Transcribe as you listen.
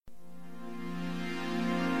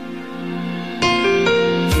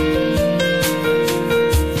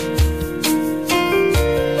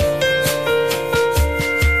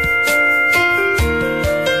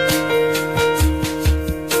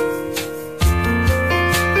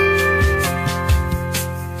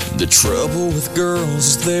The trouble with girls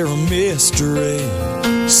is they're a mystery.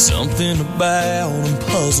 Something about them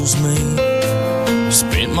puzzles me.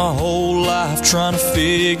 Spent my whole life trying to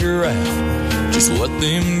figure out just what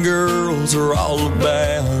them girls are all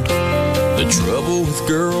about. The trouble with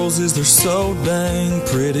girls is they're so dang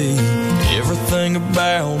pretty. Everything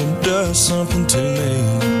about them does something to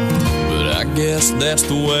me. But I guess that's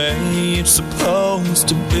the way it's supposed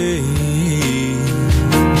to be.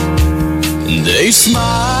 They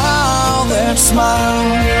smile, that smile,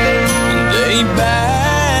 and they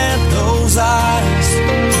bat those eyes.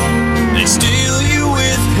 They steal you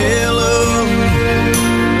with hello,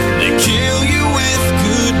 they kill you with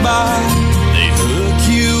goodbye. They hook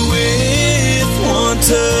you with one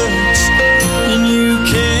touch, and you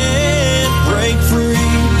can't break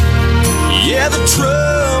free. Yeah, the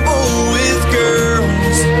trouble with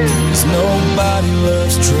girls is nobody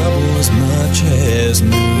loves trouble as much as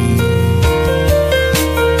me.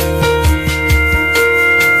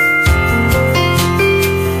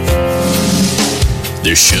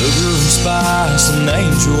 There's sugar and spice and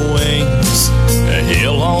angel wings, a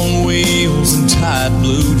hell on wheels and tight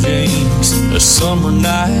blue jeans. A summer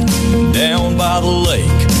night down by the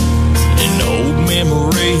lake, an old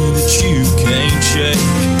memory that you can't shake.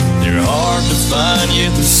 They're hard to find,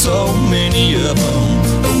 yet there's so many of them.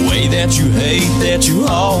 The way that you hate that you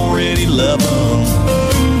already love them.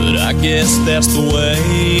 But I guess that's the way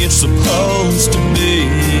it's supposed to be.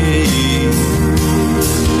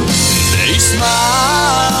 They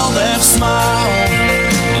smile, that smile,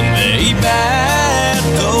 and they bat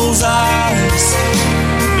those eyes.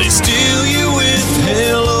 They steal you with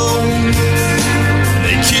hello,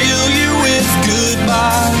 they kill you with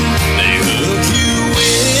goodbye. They hook you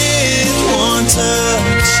with one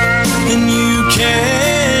touch, and you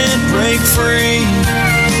can't break free.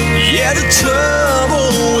 Yeah, the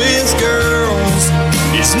trouble with girls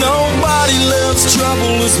is nobody loves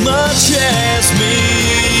trouble as much as me.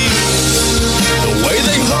 The way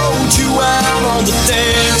they hold you out on the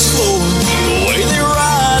dance floor, the way they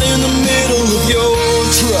ride in the middle of your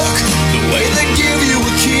truck, the way they give you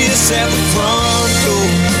a kiss at the front door,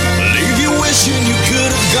 leave you wishing you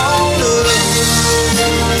could have gone up.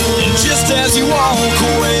 And just as you walk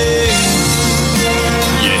away,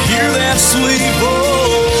 you hear that sweet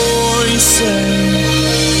voice say,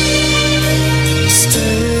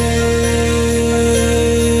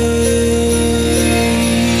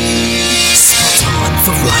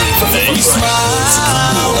 they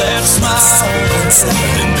smile, that smile,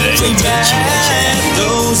 and they bat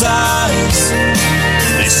those eyes.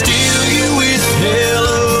 They steal you with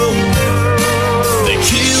hello, they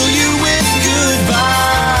kill you with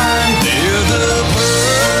goodbye. They're the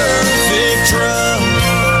perfect drug,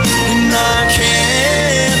 and I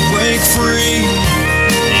can't break free.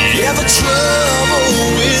 Yeah, the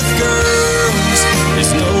trouble with girls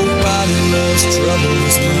is nobody loves trouble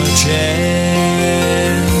as much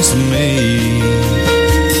as me.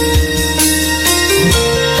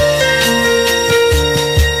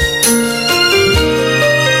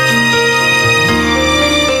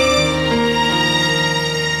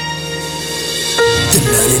 The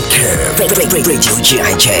Learning Curve, Radio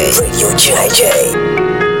GIJ, Radio GIJ.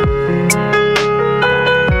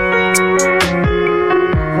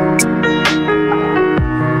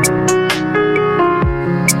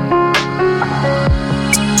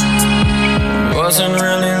 Wasn't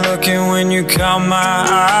really looking when you caught my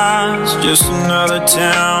eyes. Just another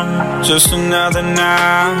town, just another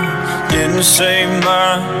night. Didn't say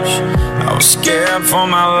much, I was scared for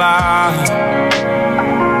my life.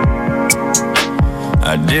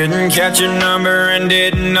 I didn't catch your number and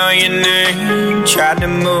didn't know your name. Tried to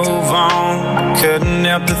move on, couldn't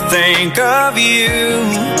help to think of you.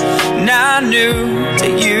 And I knew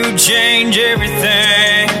that you'd change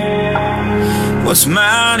everything. What's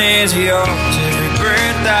mine is yours. Every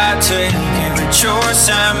breath I take, every choice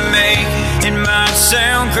I make. It might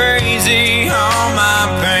sound crazy, all my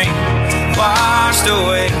pain washed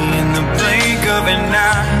away in the blink of an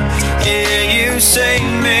eye. Yeah, you saved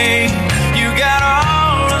me. You got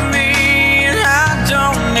all of me, and I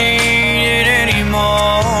don't need it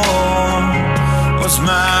anymore. What's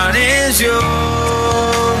mine is yours.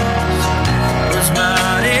 What's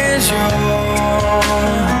mine is yours.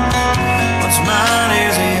 What's mine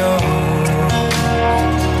is yours.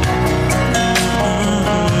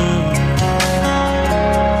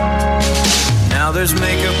 Now there's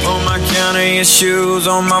makeup on my counter, your shoes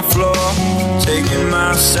on my floor, taking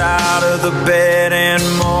my side of the bed and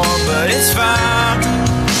more. But it's fine,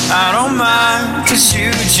 I don't mind, 'cause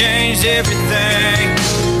you changed everything.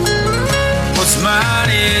 What's mine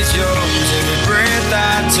is yours. Every breath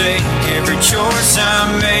I take, every choice I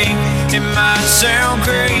make. It might sound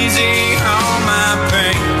crazy, all my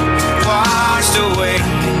pain washed away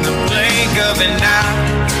in the blink of an eye.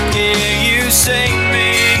 Yeah, you saved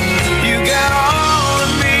me, you got all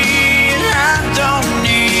of me, and I don't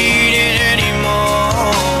need it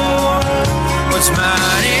anymore. What's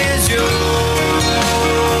mine is yours.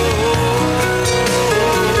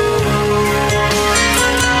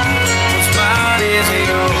 What's mine is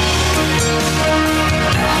yours.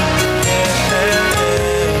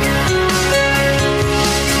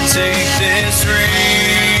 Take this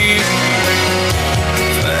ring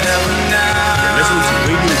forever now. You're listening to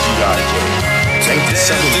Radio GIJ. Take that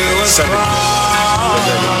to a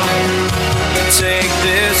cross. Take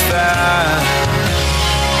this vow.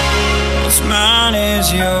 What's mine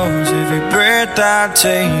is yours. Every breath I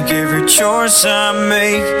take, every choice I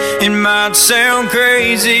make. It might sound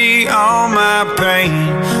crazy, all my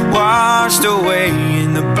pain washed away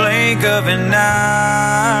in the blink of an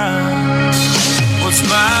eye. What's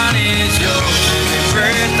mine is yours. Every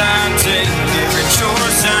breath I take, every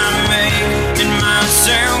choice I make. It might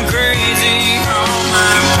sound crazy, all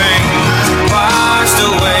my pain washed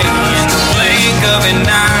away in the blink of an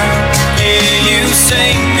eye. Yeah, you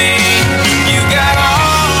saved me, you got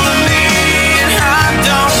all of me, and I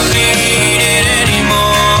don't need it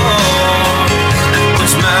anymore.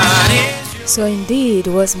 What's mine is yours. So indeed,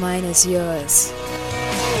 what's mine is yours.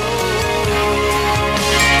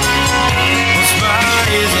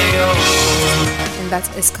 And that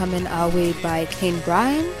is coming our way by Kane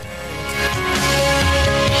Bryan.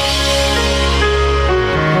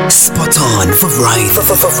 Spot on for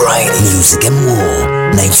variety, music and more.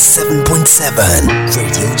 97.7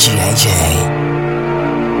 Radio GIJ.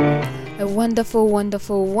 A wonderful,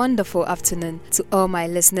 wonderful, wonderful afternoon to all my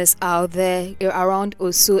listeners out there. You're around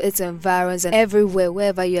also its environs and everywhere,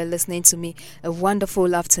 wherever you're listening to me. A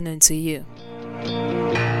wonderful afternoon to you.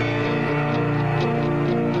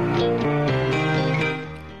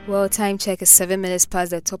 Well, time check is 7 minutes past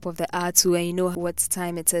the top of the hour 2, and you know what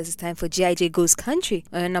time it is. It's time for GIJ Goes Country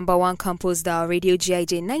on number one campus dial Radio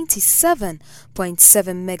GIJ 97.7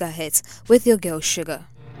 megahertz with your girl Sugar.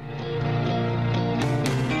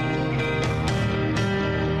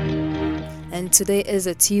 And today is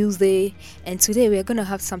a Tuesday, and today we are going to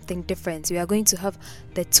have something different. We are going to have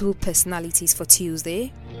the two personalities for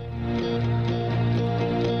Tuesday.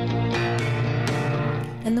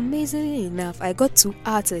 And amazingly enough, I got two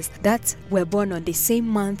artists that were born on the same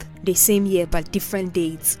month, the same year, but different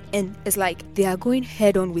dates. And it's like they are going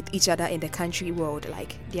head on with each other in the country world.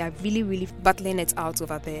 Like they are really, really battling it out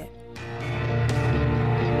over there.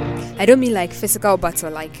 I don't mean like physical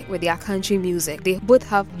battle, like with their country music. They both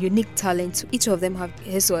have unique talent. Each of them have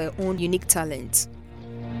his or her own unique talent.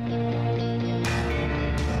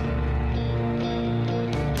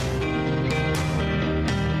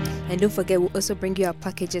 And don't forget, we'll also bring you our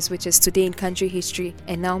packages, which is Today in Country History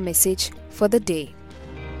and Now Message for the Day.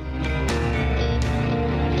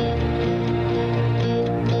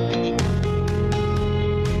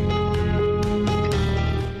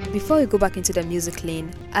 Before we go back into the music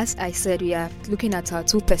lane, as I said, we are looking at our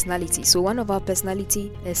two personalities. So one of our personality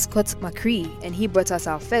is Scott McCree, and he brought us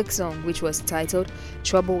our first song, which was titled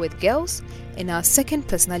Trouble with Girls. And our second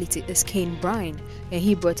personality is Kane Bryan, and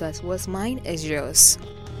he brought us What's Mine Is Yours.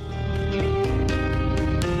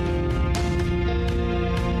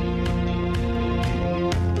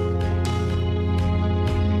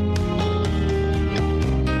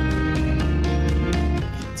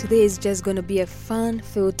 Today is just going to be a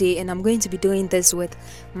fun-filled day, and I'm going to be doing this with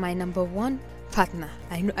my number one partner.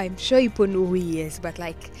 I'm sure you people know who he is, but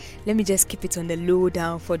like, let me just keep it on the low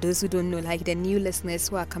down for those who don't know, like the new listeners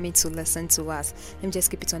who are coming to listen to us. Let me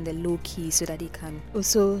just keep it on the low key so that they can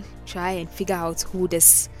also try and figure out who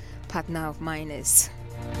this partner of mine is.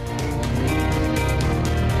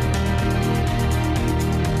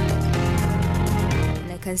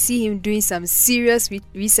 Can see him doing some serious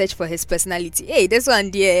research for his personality. Hey, this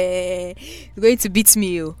one there is going to beat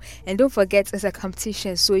me. And don't forget, it's a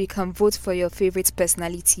competition, so you can vote for your favorite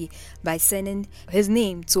personality by sending his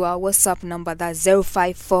name to our WhatsApp number. That's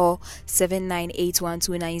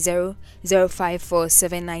 054-798-1290,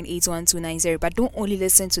 054-798-1290. But don't only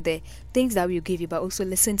listen to the things that we'll give you, but also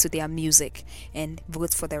listen to their music and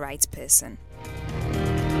vote for the right person.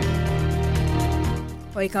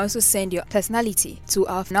 Or you can also send your personality to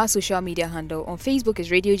our now social media handle. On Facebook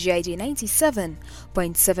is Radio GIJ 97.7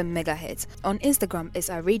 megahertz. On Instagram is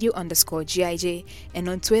our radio_GIJ, and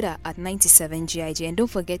on Twitter at 97GIJ. And don't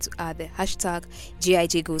forget to add the hashtag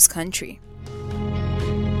GIJ Goes Country.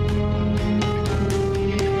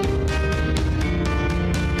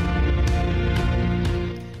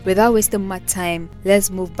 without wasting much time, let's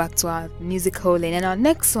move back to our music hauling. And our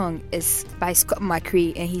next song is by Scott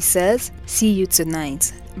McCree, and he says, "See you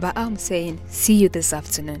tonight." But I'm saying, see you this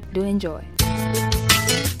afternoon. Do enjoy.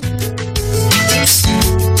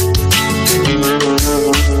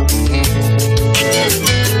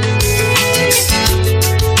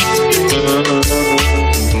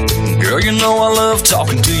 Girl, you know I love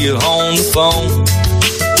talking to you on the phone.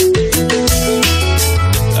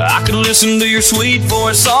 I could listen to your sweet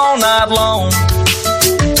voice all night long.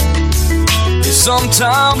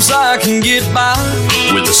 Sometimes I can get by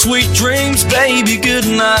with the sweet dreams, baby, good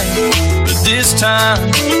night. But this time,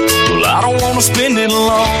 well, I don't want to spend it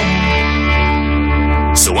alone.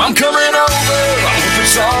 So I'm coming over, I hope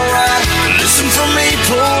it's alright. Listen for me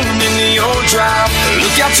pulling into your drive.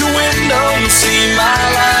 Look out your window, you'll see my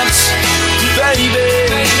lights. Baby,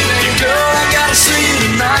 girl, I gotta see you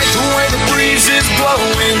tonight. The way the breeze is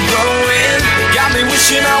blowing, blowing, got me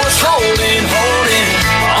wishing I was holding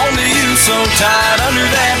onto you so tight under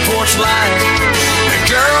that porch light.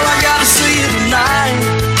 Girl, I gotta see you tonight,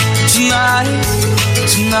 tonight,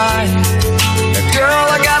 tonight. Girl,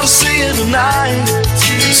 I gotta see you tonight,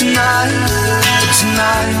 tonight,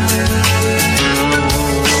 tonight.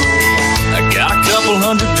 I got a couple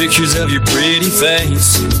hundred pictures of your pretty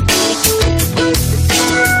face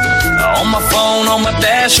on my phone, on my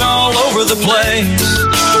dash, all over the place.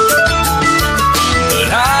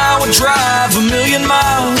 But I would drive 1,000,000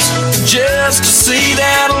 miles just to see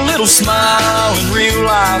that little smile in real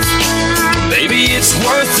life. Baby, it's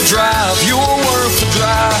worth the drive, you're worth the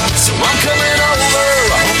drive. So I'm coming over,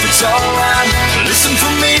 I hope it's alright. Listen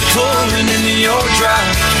for me pulling into your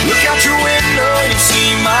drive. Look out your window, you'll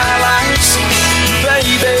see my lights.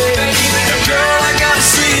 Baby, girl, I gotta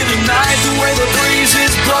see you tonight. The way the breeze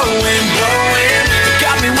is blowing, blowing,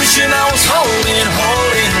 got me wishing I was holding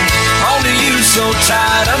onto you so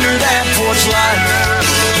tight under that porch light.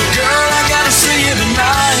 Girl, I gotta see you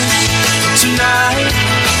tonight, tonight,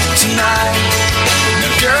 tonight.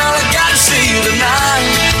 Now, girl, I gotta see you tonight,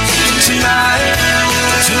 tonight,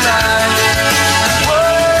 tonight.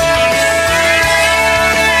 Whoa.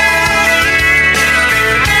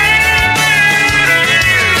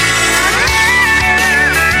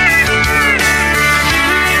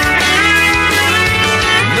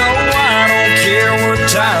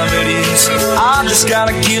 Time it is, I just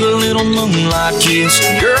gotta get a little moonlight kiss.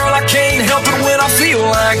 Girl, I can't help it when I feel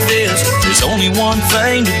like this. There's only one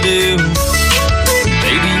thing to do,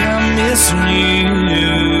 baby, I'm missing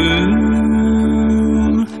you.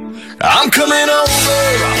 I'm coming over,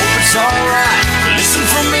 I hope it's alright. Listen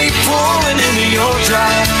for me pulling into your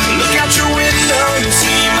drive. Look out your window, you'll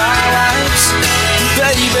see my lights.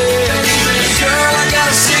 Baby, girl, I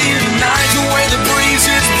gotta see you tonight. The way the breeze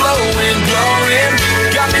is blowing, blowing,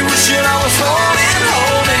 got me wishing I was holding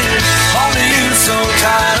onto you so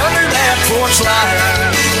tight under that porch light.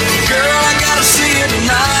 Girl, I gotta see you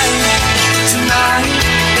tonight, tonight,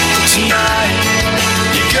 tonight.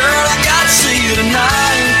 Yeah, girl, I gotta see you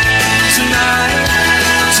tonight, tonight,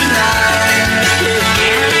 tonight.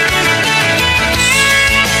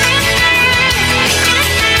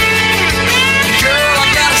 Girl, I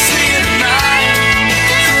gotta see you tonight.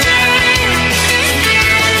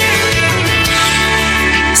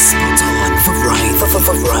 Spot on for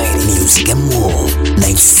variety music and more.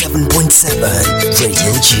 97.7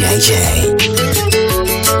 Radio GAJ.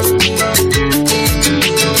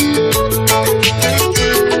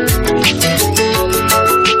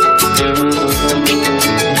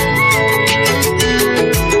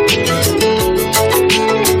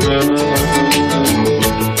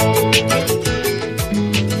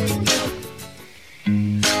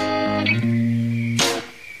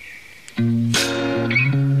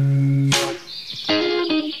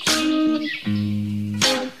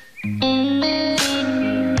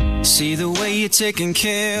 Taking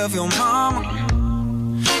care of your mama,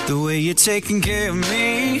 the way you're taking care of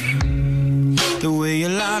me, the way you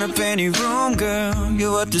light up any room, girl,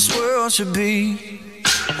 you're what this world should be.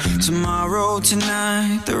 Tomorrow,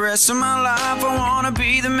 tonight, the rest of my life, I wanna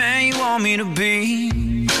be the man you want me to be.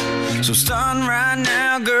 So starting right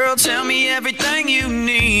now, girl, tell me everything you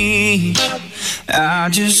need. I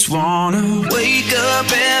just wanna wake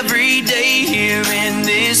up every day here in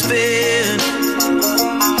this bed.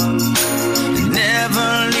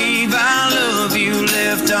 Never leave, I love you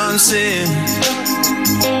left unsaid.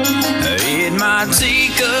 It might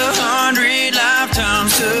take 100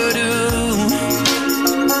 lifetimes to do,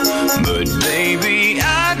 but baby,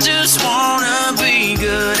 I just wanna be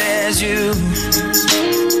good as you.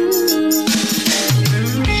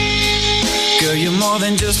 Girl, you're more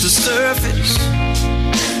than just a surface.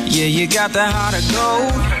 Yeah, you got the heart of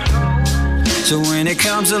gold. So when it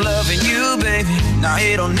comes to loving you, baby, nah,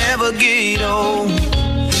 it'll never get old.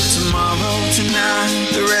 Tomorrow,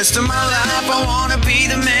 tonight, the rest of my life, I wanna be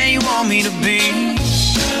the man you want me to be.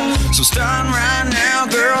 So starting right now,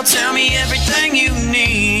 girl, tell me everything you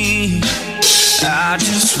need. I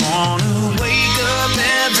just wanna wake up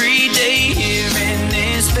every day here in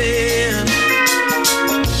this bed.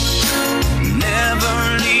 Never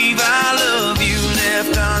leave, I love you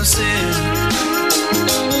left unsaid.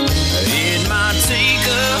 It might take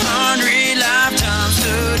 100 lifetimes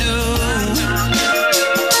to do,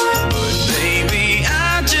 but baby,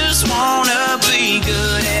 I just wanna be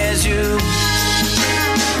good as you.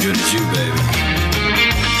 Good as you, baby.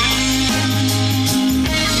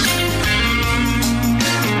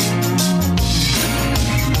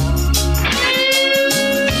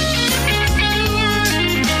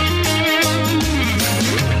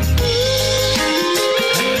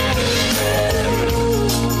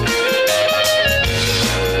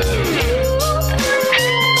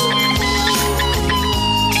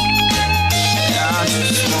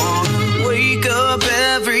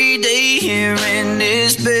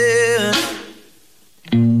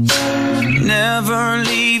 Never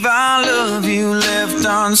leave, I love you left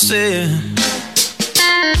unsaid.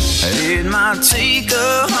 It might take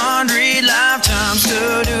 100 lifetimes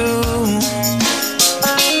to do,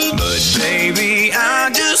 but baby, I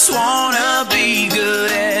just wanna be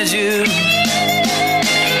good as you.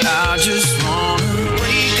 I just wanna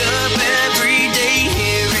wake up every day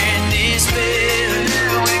here in this bed.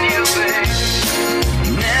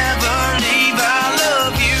 Never leave, I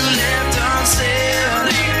love you left unsaid.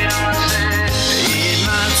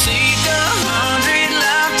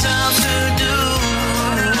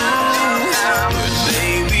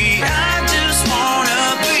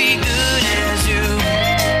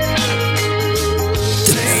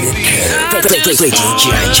 Radio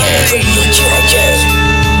GIJ.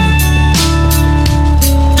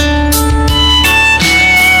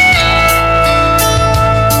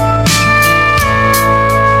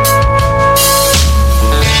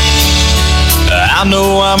 I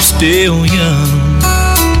know I'm still young,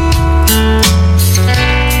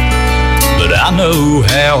 but I know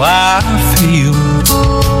how I feel.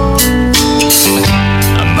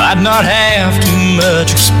 I might not have too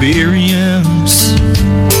much experience,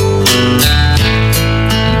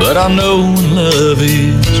 but I know when love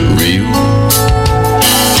is real.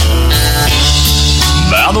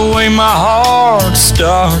 By the way my heart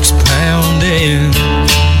starts pounding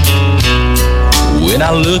when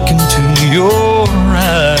I look into your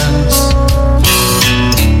eyes,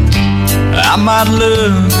 I might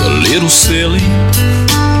look a little silly,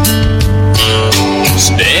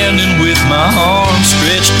 standing with my arms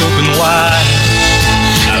stretched open wide.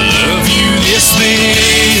 I love you this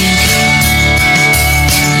big,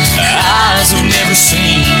 eyes have never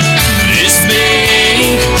seen this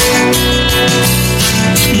big,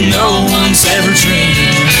 no one's ever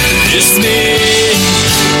dreamed this big.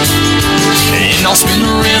 And I'll spend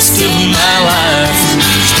the rest of my life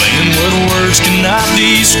explaining what words cannot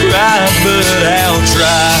describe, but I'll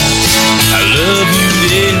try. I love you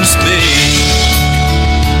this big.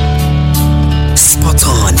 Spot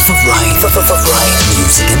on for right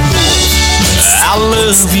music and more. I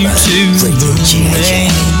love you to the moon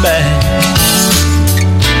and back.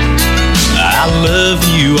 I love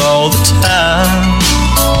you all the time,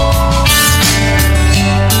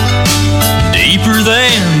 deeper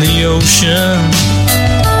than the ocean,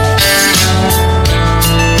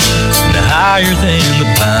 and higher than the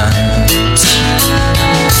pines.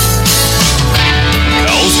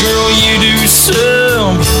 'Cause girl, you do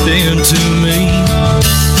something to me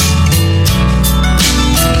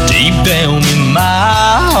deep down in my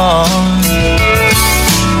heart.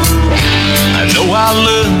 I know I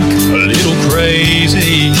look a little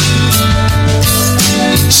crazy,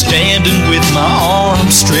 standing with my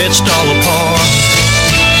arms stretched all apart.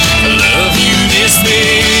 I love you this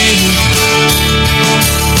big,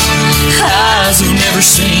 eyes have never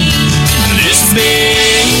seen this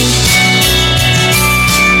big,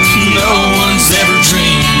 no one's ever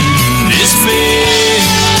dreamed this big.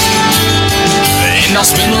 And I'll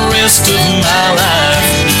spend the rest of my life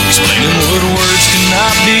explaining what words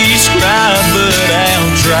cannot describe, but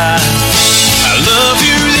I'll try. I love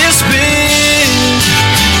you this big,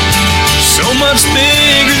 so much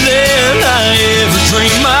bigger than I ever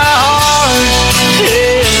dreamed my heart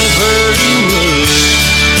ever would.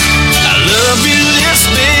 I love you this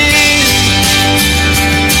big,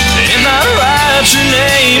 and I'd write your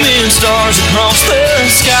name in stars across the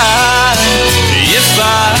sky if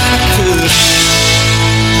I could.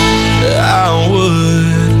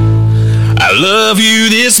 love you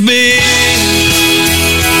this big.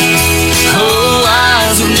 Oh,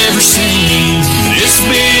 eyes have never seen this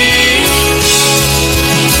big.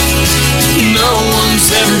 No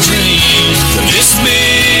one's ever dreamed of this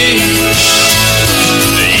big.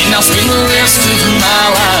 And I'll spend the rest of my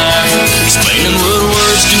life explaining what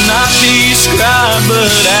words cannot describe,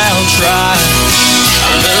 but I'll try.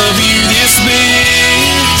 I love you this big.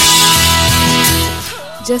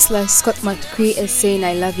 Just like Scott McCree is saying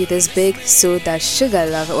I love you this big, so does SUGA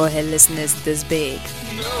love all her listeners this big.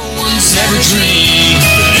 No one's ever dreamed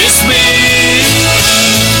of this big.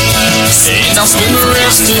 And I'll spend the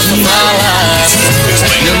rest of my life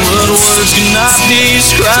explaining what words cannot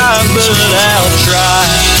describe, but I'll try.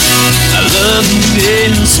 I love you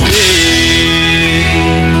this big.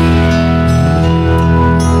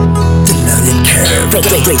 The Learning Curve.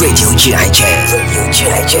 Radio GIJ. Radio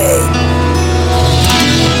GIJ.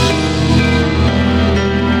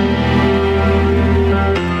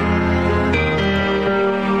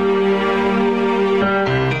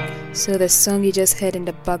 So the song you just heard in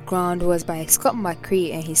the background was by Scott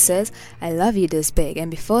McCree, and he says, I love you this big. And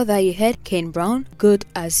before that you heard Kane Brown, Good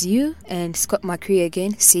As You, and Scott McCree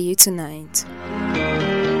again, See You Tonight.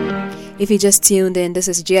 If you just tuned in, this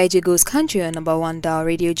is GIJ Goes Country on number 1 dial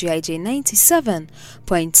Radio GIJ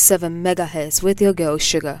 97.7 megahertz with your girl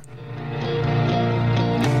SUGA.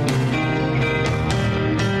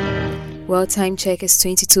 Well, time check is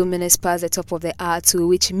 22 minutes past the top of the hour 2,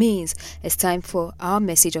 which means it's time for our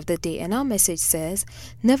message of the day. And our message says,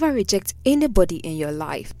 never reject anybody in your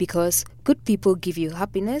life, because good people give you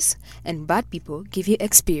happiness and bad people give you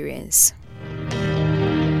experience.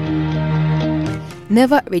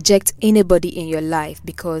 Never reject anybody in your life,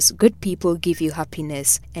 because good people give you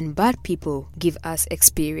happiness and bad people give us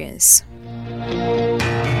experience.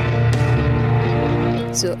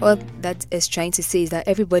 So all that is trying to say is that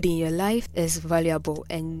everybody in your life is valuable,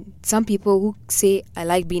 and some people who say I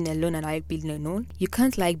like being alone and I like being alone, you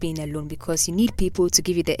can't like being alone, because you need people to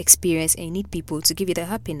give you the experience and you need people to give you the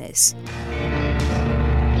happiness.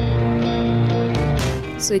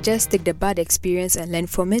 So just take the bad experience and learn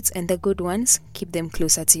from it, and the good ones, keep them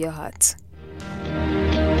closer to your heart,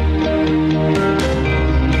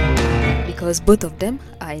 because both of them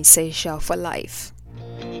are essential for life.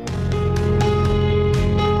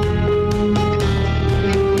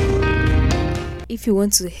 If you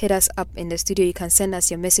want to hit us up in the studio, you can send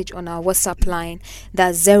us your message on our WhatsApp line.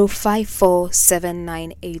 That's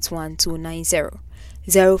 05479819290.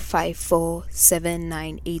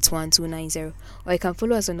 05479819290. Or you can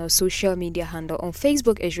follow us on our social media handle. On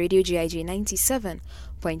Facebook is Radio GIJ 97.7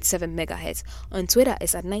 megahertz. On Twitter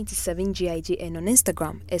is at 97GIJ, and on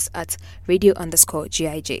Instagram is at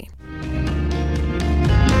radio_GIJ.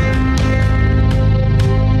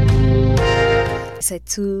 It's a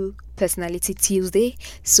 2 Personality Tuesday,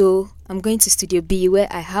 so I'm going to Studio B, where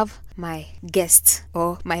I have my guest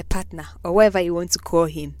or my partner or whatever you want to call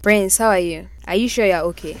him. Prince, how are you? Are you sure you're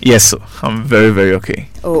okay? Yes, sir. I'm very, very okay.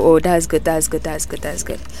 Oh, that's good.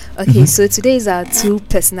 Okay, so today is our 2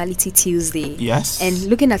 Personality Tuesday. Yes. And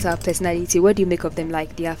looking at our personality, what do you make of them?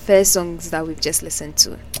 Like their first songs that we've just listened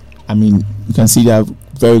to. I mean, you can see they are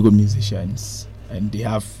very good musicians, and they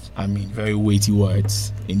have, very weighty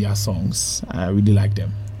words in their songs. I really like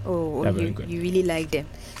them. Oh, they're very good. You really like them.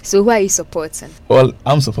 So who are you supporting? Well,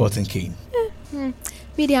 I'm supporting Kane.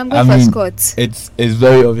 Maybe I'm going for Scott. It's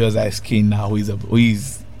very obvious that it's Kane now who is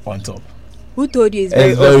on top. Who told you it's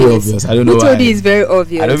very obvious? I don't know why. Who told you it's very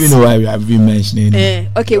obvious? I don't even know why we have been mentioning.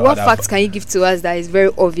 Okay, what facts can you give to us that is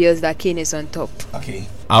very obvious that Kane is on top? Okay,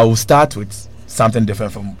 I will start with something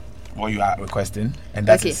different from what you are requesting, and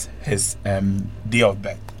that is his day of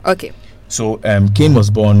birth. Okay. So Kane was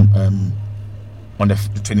born on the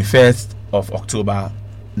 21st of October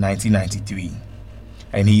 1993,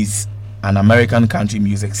 and he's an American country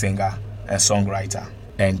music singer and songwriter.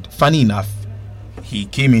 And funny enough, he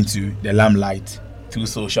came into the limelight through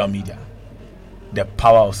social media. The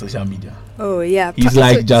power of social media. Oh yeah, he's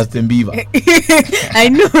like Justin Bieber. I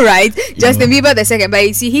know, right? Justin Bieber the second, but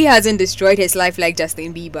you see, he hasn't destroyed his life like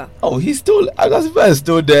Justin Bieber. Oh, he's still, Justin Bieber is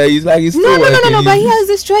still there. He's still working. No, but he has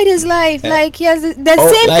destroyed his life. Like he has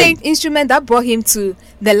the same instrument that brought him to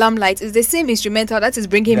the limelight is the same instrumental that is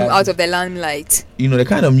bringing him out of the limelight. You know the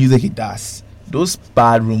kind of music he does. Those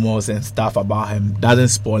bad rumors and stuff about him doesn't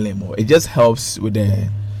spoil him, or it just helps with the.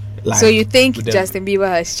 So you think Justin Bieber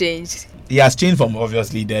has changed? He has changed from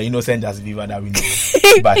obviously the innocent Justin Bieber that we know.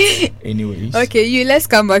 But anyways. Okay, let's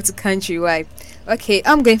come back to country. Why? Okay,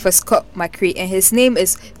 I'm going for Scott McCree, and his name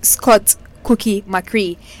is Scott Cookie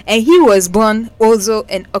McCree, and he was born also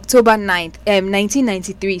in October 9th,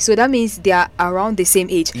 1993. So that means they are around the same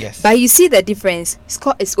age. Yes. But you see the difference.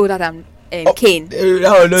 Scott is older than Kane.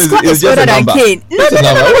 No, Scott it's is just older a than number. Kane. No. What's the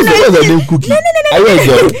name Cookie? No.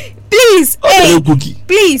 Please, hey, Cookie.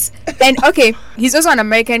 please. And okay, he's also an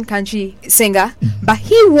American country singer, but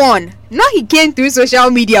he won. Now he came through social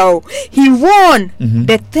media. He won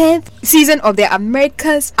the 10th season of the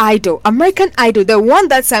American Idol, the one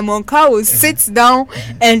that Simon Cowell sits down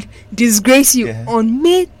and disgrace you on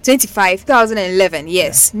May 25, 2011.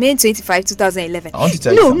 Yes, May 25, 2011. I want to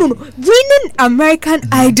tell you No. Winning American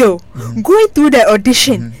Idol, going through the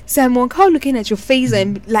audition, Simon Cowell looking at your face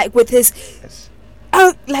and like with his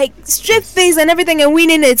like straight face and everything and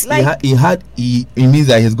winning it. Like he means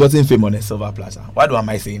that he's gotten fame on a silver platter. Why am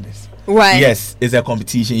I saying this? Why? Yes, it's a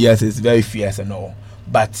competition. Yes, it's very fierce and all.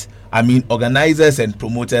 But I mean, organizers and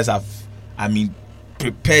promoters have,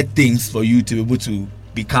 prepared things for you to be able to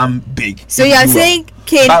become big. So you are saying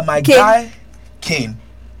Kane? But my guy, Kane,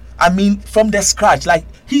 from the scratch, like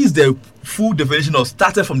he's the full definition of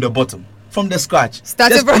started from the bottom, from the scratch.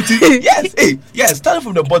 Started from started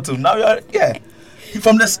from the bottom. Now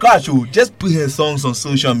from the scratch, just put his songs on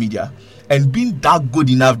social media and being that good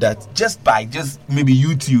enough that just maybe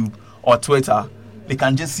YouTube or Twitter, they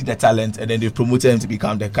can just see the talent and then they promoted him to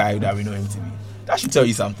become the guy that we know him to be. That should tell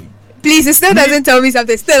you something. Please, it still doesn't tell me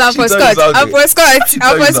something. Still, I'm for Scott.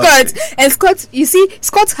 And Scott, you see,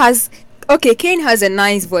 Scott has. Okay, Kane has a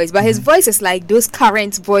nice voice, but his voice is like those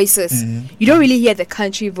current voices. You don't really hear the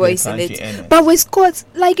country voice in it. But with Scott,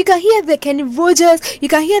 like you can hear the Kenny Rogers, you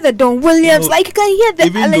can hear the Don Williams, like you can hear the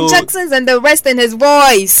Alan Jacksons and the rest in his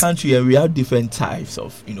voice. Country, and we have different types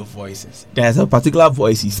of voices. There's a particular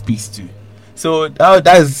voice he speaks to, so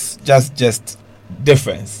that is just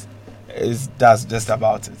difference. That's just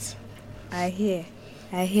about it. I hear.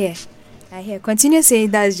 Continue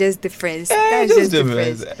saying that's just difference. That's just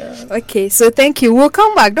difference. Okay, so thank you. We'll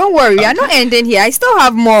come back. Don't worry. We are not ending here. I still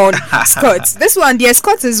have more Scott. This one, dear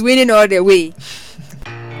Scott is winning all the way.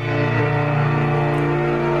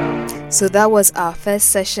 So that was our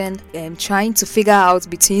first session, trying to figure out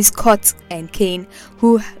between Scott and Kane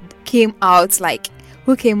who came out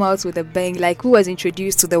with a bang, like who was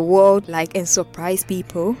introduced to the world, like, and surprised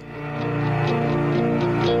people.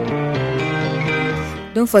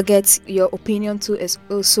 Don't forget, your opinion too is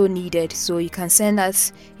also needed, so you can send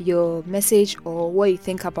us your message or what you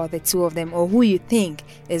think about the two of them or who you think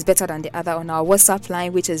is better than the other on our WhatsApp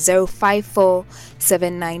line, which is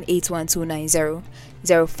 05479819290.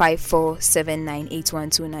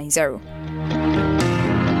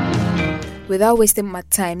 05479819290. Without wasting much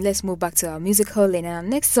time, let's move back to our musical lane. And our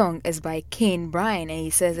next song is by Kane Bryan, and he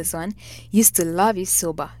says this one, Used to Love You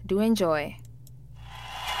Sober. Do enjoy.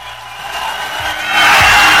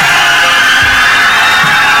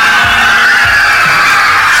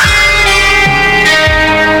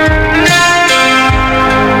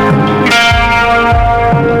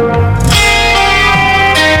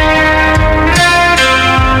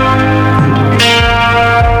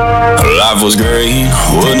 Life was great,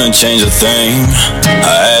 wouldn't change a thing.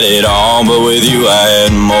 I had it all, but with you I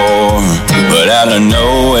had more. But out of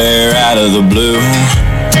nowhere, out of the blue,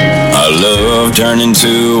 our love turned into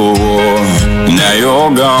a war. Now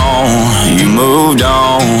you're gone, you moved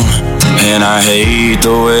on, and I hate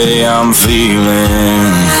the way I'm feeling.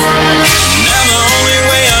 Now the only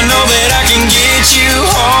way I know that I can get you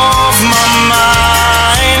off my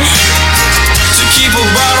mind, to keep a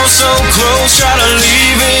bottle so close, try to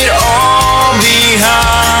leave it all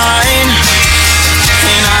behind.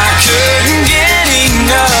 And I couldn't get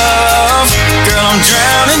enough. Girl, I'm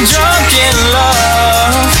drowning drunk in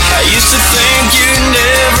love. I used to think you'd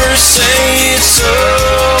never say it's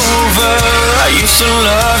over. I used to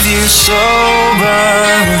love you sober.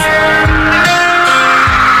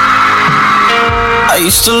 I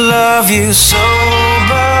used to love you sober.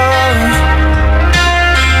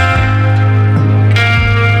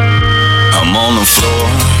 I'm on the floor,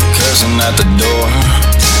 cursing at the door,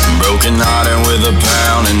 broken hearted with a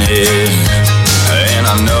pounding head. And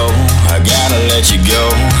I know I gotta let you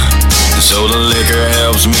go, so the liquor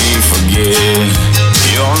helps me forget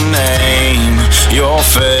your name, your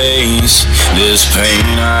face, this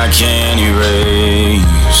pain I can't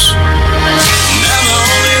erase. Now the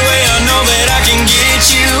only way I know that I can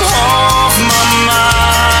get you off my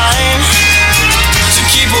mind, to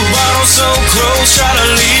keep a bottle so close, try to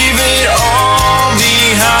leave it all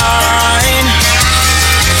behind.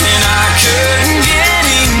 And I couldn't get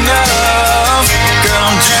enough. Girl,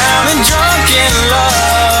 I'm drowning drunk in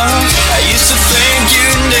love. I used to think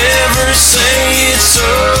you'd never say it's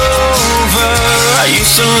over. I used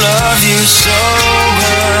used to love you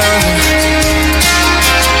sober.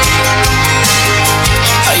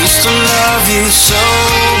 I used to love you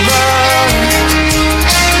sober.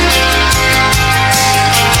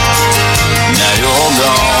 Now you're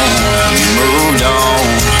gone, you moved on,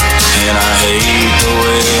 and I hate the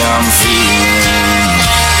way I'm feeling.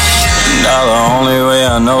 Now the only way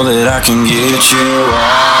I know that I can get you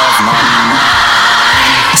off my mind.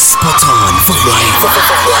 Spot on for right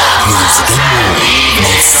music and more.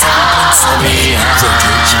 Let's and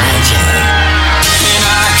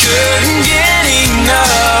I couldn't get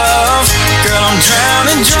enough. Girl, I'm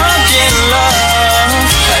drowning drunk in love.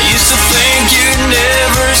 I used to think you'd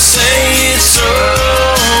never say it's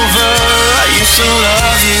over. I used to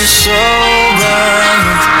love you sober.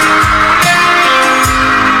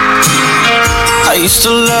 I used to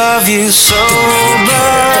love you sober.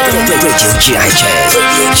 Radio G.I.J.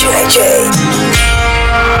 Radio G.I.J.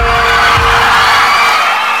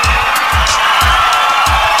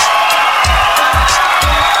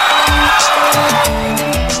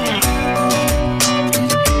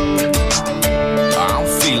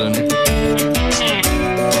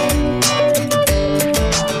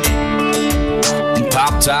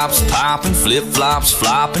 Tops popping, flip-flops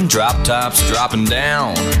flopping, drop tops dropping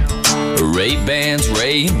down. Ray-Bans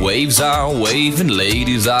raying, waves are waving,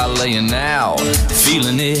 ladies are laying out,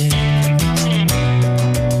 feeling it.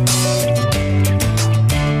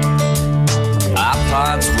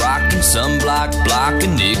 iPods rocking, sunblock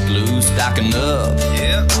blocking, igloos stocking up.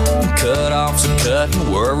 Yeah. Cut-offs are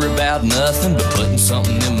cutting, worry about nothing but putting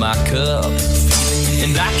something in my cup.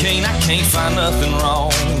 And I can't find nothing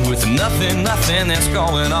wrong with nothing that's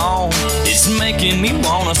going on. It's making me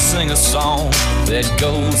wanna sing a song that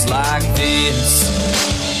goes like this.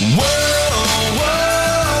 Whoa,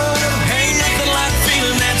 whoa, ain't nothing like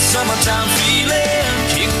feeling that summertime feeling.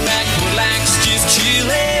 Kick back, relax, just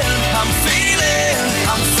chillin'. I'm feeling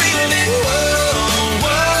it. Whoa,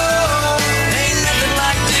 whoa, ain't nothing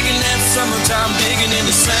like digging that summertime, digging in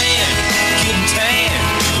the sand, getting tan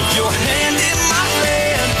with your hand in my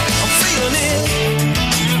hand. I'm feeling it.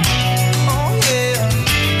 Oh yeah,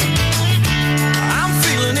 I'm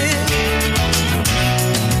feeling it.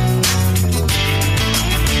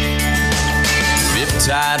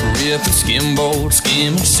 Riptide ripping, skimboard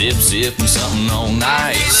skimming, sipping something all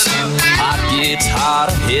nice. Hot gets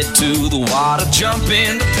hotter, head to the water, jump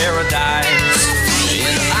into paradise.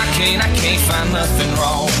 And I can't find nothing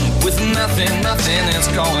wrong with nothing that's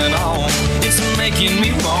going on. It's making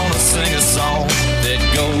me wanna sing a song that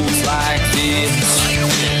goes like this.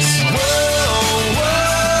 Whoa,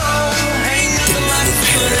 whoa, ain't nothing like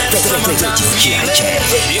feeling that summertime feeling.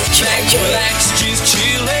 Get back, relax, just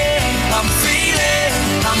chillin'. I'm feeling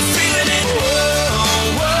it.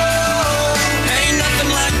 Whoa, whoa, ain't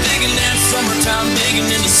nothing like digging that summertime, digging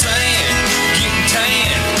in the sand, getting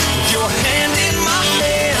tan with your hand in my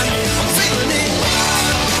hand. I'm feeling it.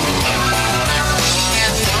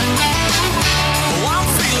 Oh, I'm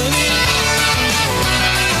feeling it.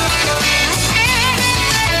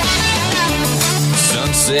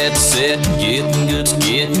 Sunset setting,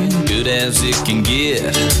 getting good as it can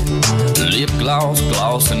get. Lip gloss,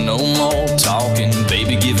 glossing, no more talking,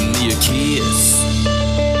 baby giving me a kiss.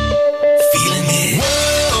 Feeling it.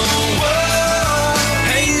 Whoa, whoa,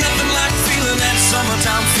 ain't nothing like feeling that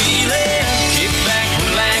summertime feeling. Kick back,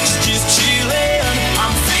 relax, just chillin'.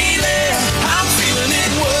 I'm feeling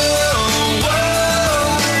it. Whoa,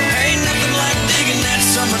 whoa, ain't nothing like digging that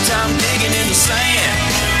summertime, digging in the sand,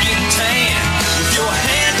 getting tan with your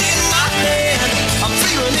hand in my hand. I'm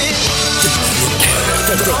feeling it.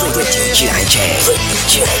 G.I.J.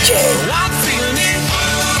 Oh, I'm feeling it.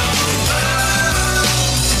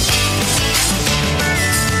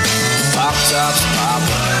 Pop tops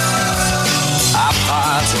poppin',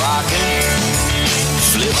 iPods rockin',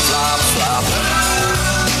 flip flops floppin'.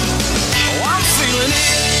 Oh, I'm feeling it.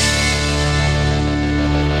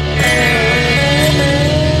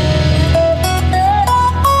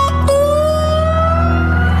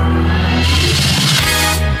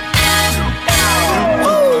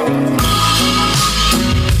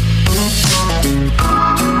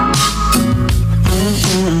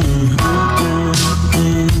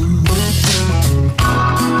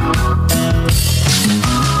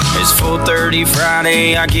 It's 4:30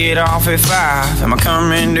 Friday, I get off at 5. Am I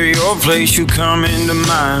coming to your place, you coming to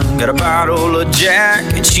mine? Got a bottle of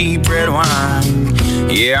Jack and cheap red wine.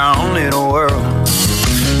 Yeah, I own the world.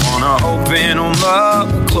 Wanna open them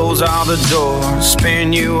up, close all the doors,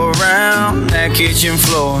 spin you around that kitchen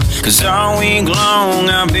floor. Cause all week long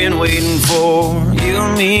I've been waiting for you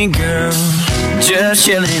and me, girl. Just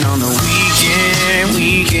chilling on the weekend.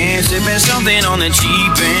 weekend, sipping something on the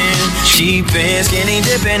cheap end, skinny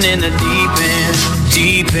dipping in the deep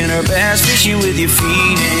end, her bass fishing with your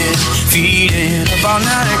feet in, up all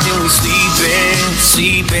night till we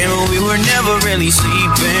sleeping, but we were never really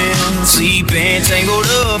sleeping, tangled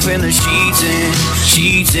up in the sheets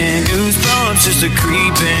and goosebumps just a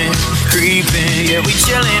creeping, yeah, we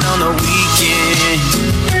chilling on the weekend.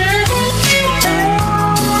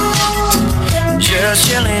 Just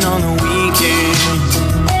chillin' on the weekend.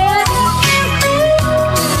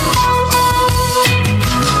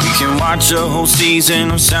 We can watch a whole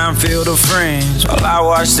season of Seinfeld or Friends while I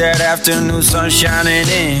watch that afternoon sun shining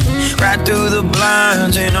in, right through the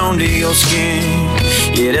blinds and onto your skin.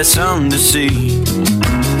 Yeah, that's something to see.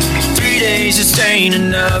 3 days just ain't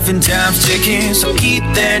enough and time's ticking, so keep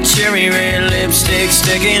that cherry red lipstick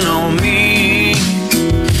sticking on me.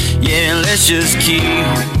 Yeah, let's just keep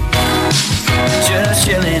just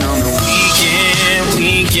chillin' on the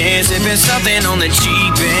weekend, sipping something on the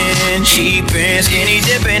cheap end, skinny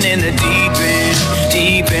dipping in the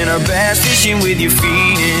deep end, her bass fishing with your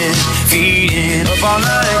feet in, up all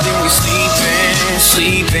night then we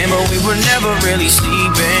sleeping, but we were never really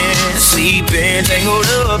sleeping, tangled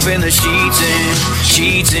up in the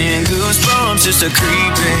sheets and goosebumps just a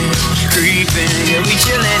creeping, yeah, we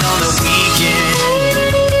chillin' on the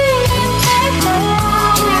weekend.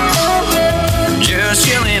 Just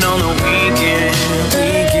chillin' on the weekend.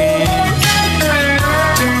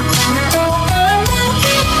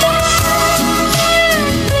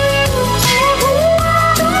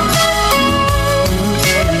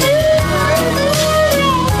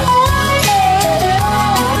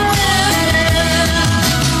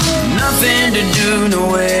 Nothing to do,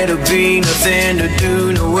 nowhere to be. Nothing to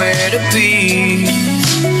do, nowhere to be.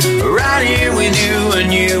 Right here with you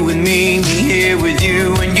and you with me here with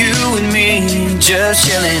you and you with me. Just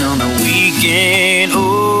chillin' on the weekend.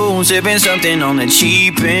 Oh, sipping something on the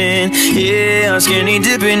cheap end. Yeah, skinny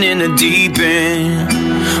dipping in the deep end,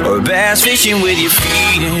 or bass fishing with your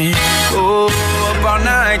feet in. Oh, up all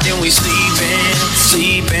night then we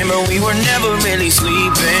sleeping, but we were never really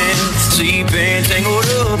sleeping, tangled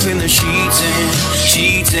up in the sheets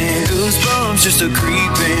and goosebumps just a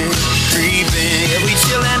creeping, yeah, we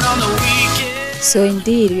chillin' on the weekend. So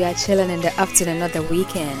indeed, we are chilling in the afternoon, not the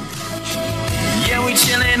weekend. Yeah, we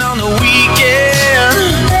chillin' on the weekend.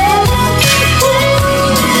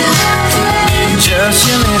 Just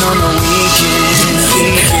chillin' on the weekend.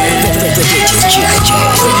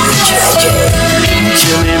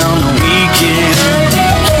 Chillin' on the weekend.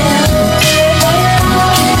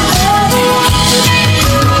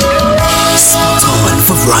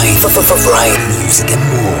 Time for right music and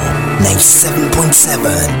more.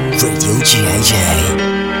 97.7 Radio GIJ.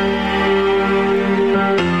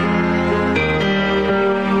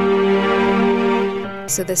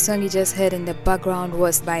 So the song you just heard in the background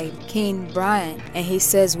was by Kane Bryan, and he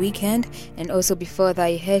says Weekend. And also before that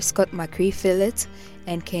you heard Scott McCree, Feel It,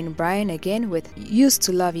 and Kane Bryan again with Used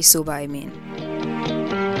to Love You Sober, I mean.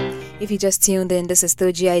 If you just tuned in, this is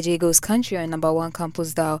still GIJ Goes Country on number 1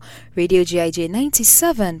 campus dial, Radio GIJ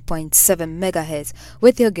 97.7 megahertz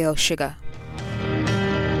with your girl Sugar.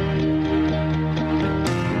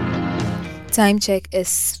 Time check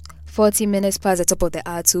is 40 minutes past the top of the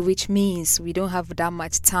hour too, which means we don't have that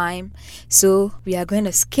much time. So we are going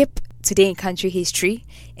to skip today in country history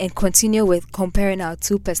and continue with comparing our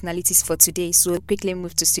two personalities for today. So quickly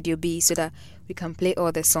move to Studio B so that we can play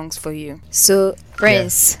all the songs for you. So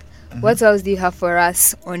Prince, what else do you have for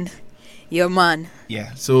us on your man?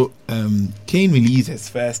 Yeah, so Kane released his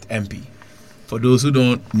first MP. For those who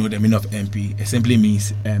don't know the meaning of MP, it simply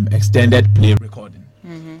means extended play recording.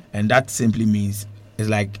 And that simply means it's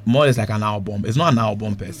like more or less like an album. It's not an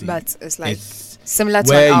album per se, but it's like it's similar to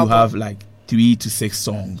where an album. you have like 3 to 6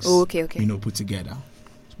 songs. Oh, okay. Put together.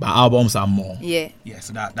 But albums are more. Yeah.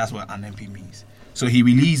 So that's what an MP means. So he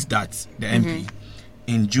released the MP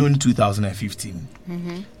in June 2015,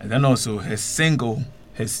 and then also his single,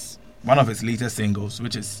 one of his latest singles,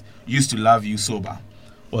 which is "Used to Love You Sober,"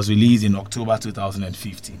 was released in October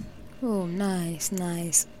 2015. Oh, nice.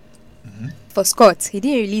 For Scott, he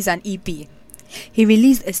didn't release an EP. He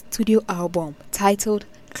released a studio album titled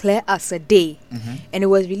Clear as a Day, and it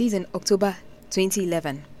was released in October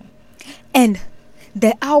 2011. And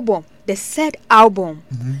the said album,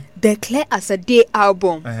 the Clear as a Day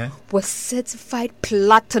album, was certified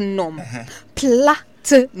platinum.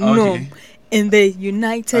 In the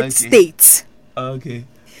United States. Okay.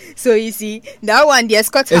 So you see, that one, the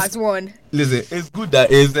Scott has won. Listen, it's good that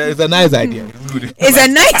it's a nice idea. It's a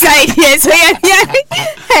nice idea. So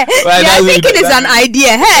Well, You're that's thinking it. it's an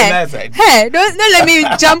idea. Hey, Nice idea. hey, don't let me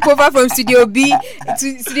jump over from Studio B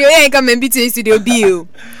to Studio A and come and be to Studio B. Oh.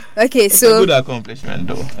 Okay, It's a so good accomplishment,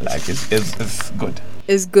 though. Like it's good.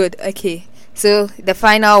 it's good. Okay, so the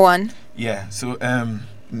final one. Yeah. So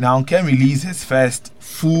now Ken released his first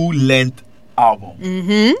full-length album.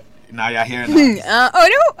 Now you're hearing that. Oh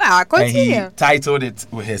no, And he continue. titled it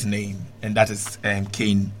with his name, and that is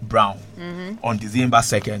Kane Brown, on December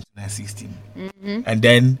 2nd, 2016. And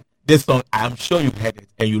then this song, I'm sure you've heard it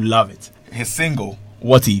and you love it. His single,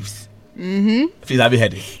 What Ifs. Please, have you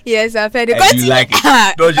heard it? Yes, I've heard it. And you like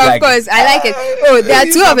it? Don't you Of like course, it? I like it. Oh, there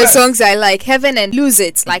are two of his Okay. songs I like, Heaven and Lose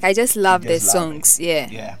It. Like, I just love Just these love songs. Yeah.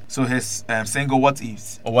 Yeah. So his single, What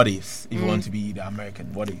Ifs, or What Ifs, if you want to be the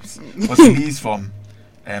American, What Ifs, was released from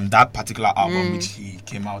that particular album which he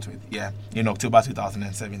came out with, in October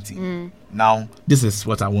 2017. Now, this is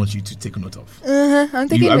what I want you to take note of. I'm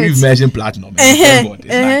taking You've it. mentioned platinum. Thank God, it's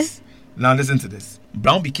nice. Now listen to this.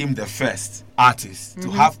 Brown became the first artist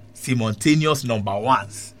to have simultaneous number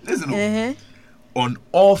ones. Listen, on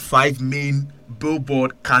all 5 main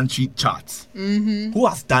Billboard country charts. Who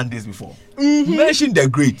has done this before? Mention the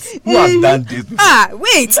greats. Who has done this before?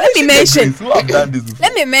 Wait, let me the mention. greats. Who have done this before?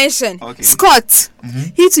 Let me mention. Okay. Scott.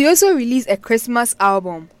 He too also released a Christmas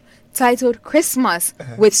album titled Christmas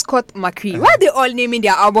with Scott McCree. Why are they all naming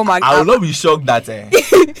their album? I will not be shocked that. I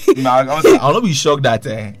will not be shocked that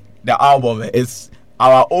the album is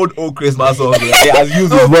our old Christmas song. It has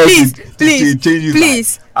used his voice to change it.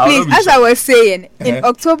 please. I will not be As I shocked. was saying, in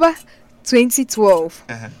October 2012,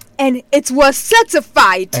 and it was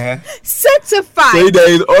certified. Certified. So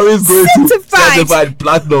there is always going to Certified. certified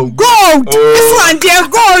platinum. Gold. Oh. This one, they're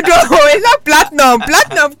gold. Oh, it's not platinum.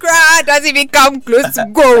 Platinum cry doesn't even come close to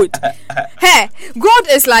gold. Hey, gold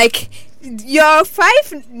is like your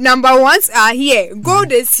 5 number ones are here.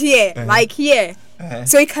 Gold is here, like here.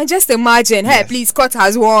 So you can just imagine. Hey, please, Scott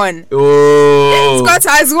has won. Oh. Scott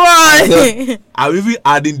has won. I'm even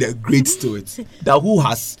adding the greats to it. That who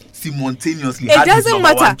has simultaneously It had his doesn't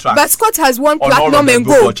number one matter. track But Scott has won on all of platinum the and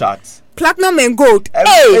Billboard gold. charts. Platinum and gold. And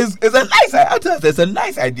Hey, it's a nice idea. It's a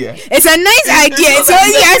nice idea. it's a nice idea. It's So not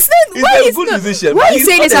like- yes, He's why a is good not- musician. why but are you he's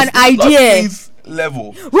saying not it's an a- not idea? his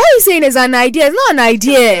level. Why are you saying it's an idea? It's not an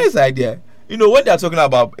idea. Nice idea. You know, when they're talking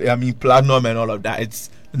about platinum and all of that,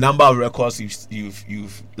 it's the number of records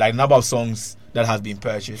you've like number of songs that has been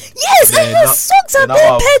purchased. Yes, The and your songs the are number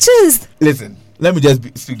being of- purchased. Listen, let me just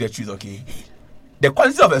speak the truth, okay? The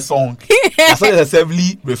quality of a song does not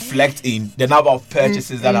necessarily reflect in the number of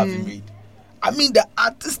purchases that have been made. I mean, the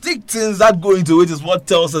artistic things that go into it is what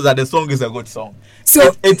tells us that the song is a good song.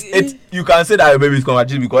 So It you can say that maybe it's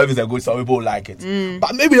congratulated because if it's a good song, people like it.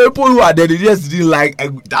 But maybe the people who are there, they just didn't like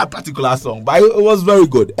that particular song. But it was very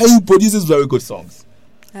good. And he produces very good songs.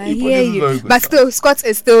 I He hear produces you, very good but songs. still, Scott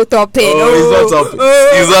is still topping. Oh, he's not topping.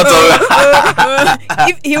 He's not topping.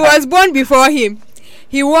 If he was born before him.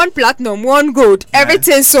 He won platinum, won gold,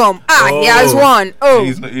 everything some. He has won. Oh,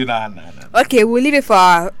 He's not, nah. okay, we'll leave it for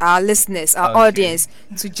our listeners, our Okay. audience,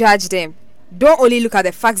 to judge them. Don't only look at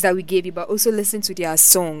the facts that we gave you, but also listen to their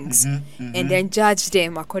songs and then judge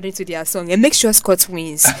them according to their song. And make sure Scott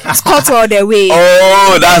wins. Scott all the way.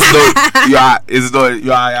 Oh, that's not. It's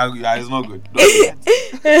not good. Don't do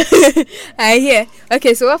that. I hear.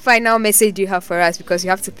 Okay, so what final message do you have for us? Because you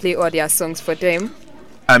have to play all their songs for them.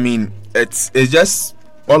 I mean, it's just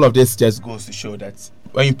all of this just goes to show that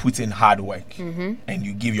when you put in hard work and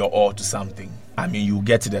you give your all to something, I mean, you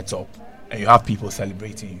get to the top and you have people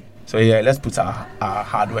celebrating you. So yeah, let's put our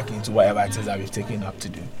hard work into whatever it is that we've taken up to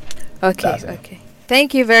do. Okay, That's it. okay.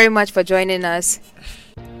 Thank you very much for joining us.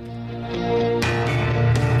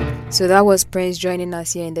 So that was Prince joining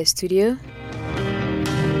us here in the studio.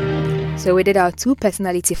 So we did our 2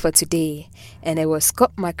 personality for today, and it was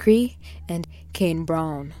Scott McCree and Kane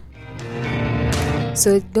Brown.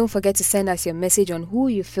 So don't forget to send us your message on who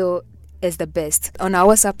you feel is the best on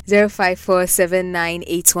our WhatsApp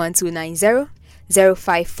 0547981290,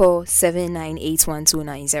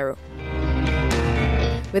 0547981290.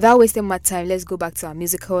 Without wasting much time, let's go back to our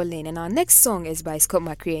musical lane. And our next song is by Scott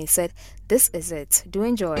McCree and said, "This is it." Do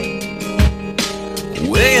enjoy.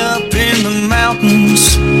 Way up in the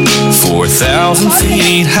mountains, 4,000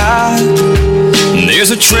 feet high. There's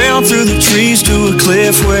a trail through the trees to a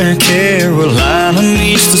cliff where Carolina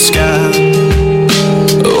meets the sky.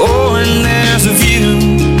 Oh, and there's a view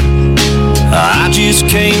I just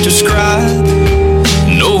can't describe.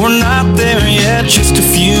 No, we're not there yet, just a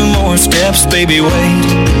few more steps, baby, wait.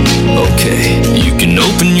 Okay, you can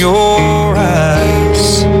open your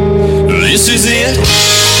eyes. This is it,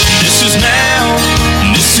 this is now,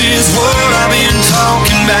 this is what I've been talking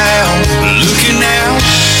talking about. Looking out,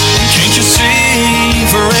 can't you see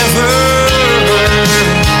forever?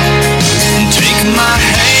 Take my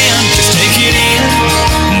hand, just take it in.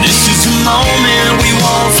 This is a moment we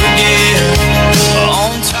won't forget.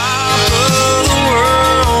 On top of the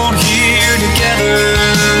world, here together.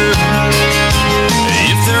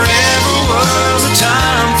 If there ever was a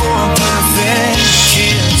time for a perfect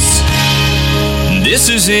kiss, this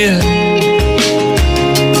is it.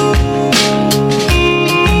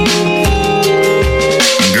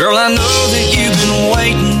 Girl, I know that you've been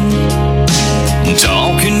waiting,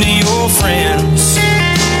 talking to your friends,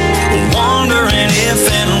 wondering if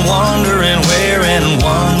and wondering where and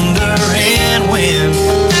wondering when.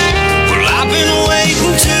 Well, I've been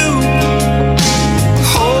waiting too,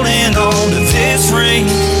 holding on to this ring,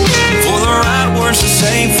 for the right words to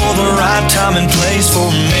say, for the right time and place for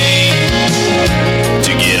me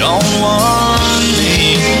to get on one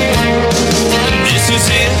knee. This is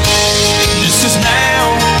it, this is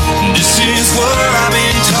now, this is what I've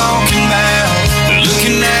been talking about.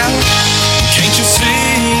 Looking out, can't you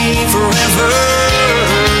see forever?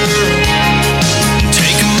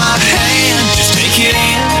 Take my hand, just take it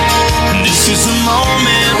in. This is a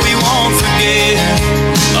moment we won't forget.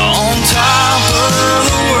 On top of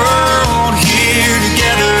the world, here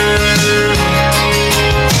together.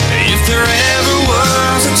 If there ever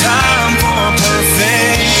was a time for a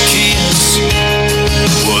perfect kiss,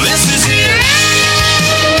 well, this is it.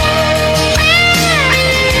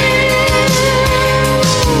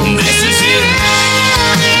 This is it.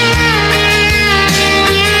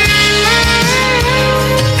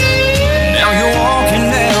 Now you're walking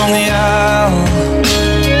down the aisle,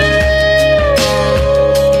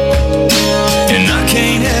 and I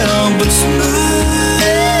can't help but smile.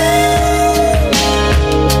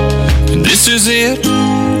 This is it,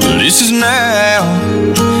 this is now.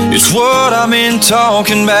 It's what I've been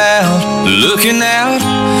talking about. Looking out,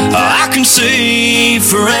 I can see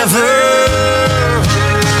forever.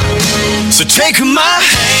 So take my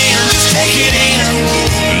hand, just take it in.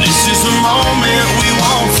 This is a moment we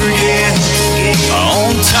won't forget.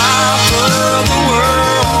 On top of the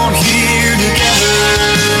world, here together.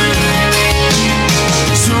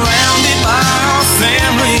 Surrounded by our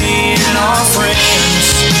family and our friends.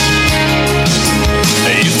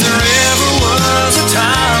 If there ever was a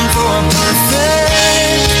time for a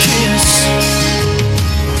perfect kiss,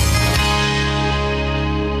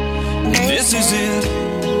 this is it.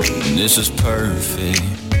 This is perfect.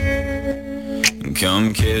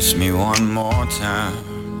 Come kiss me one more time.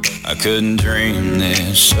 I couldn't dream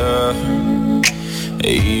this up,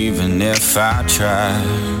 even if I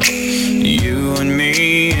tried. You and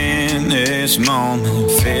me in this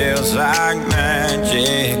moment feels like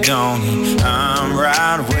magic, don't it? I'm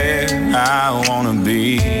right where I wanna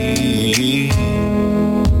be.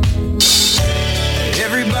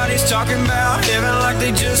 Everybody's talking about heaven like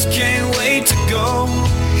they just can't wait to go.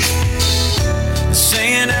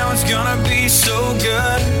 Saying how it's gonna be so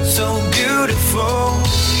good, so beautiful.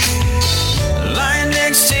 Lying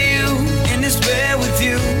next to you, in this bed with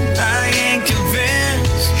you, I ain't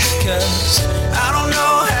convinced. Cause I don't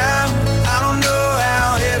know how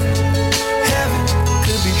heaven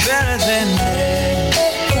could be better than this.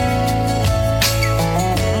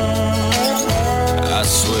 I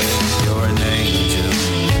swear you're an angel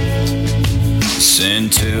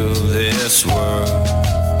sent to this world.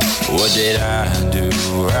 What did I do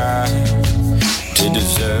right to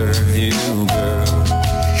deserve you, girl?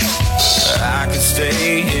 I could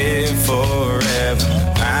stay here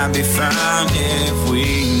forever. I'd be fine if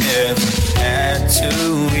we never had to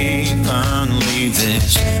even leave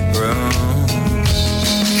this room.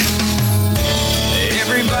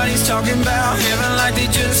 Everybody's talking about heaven like they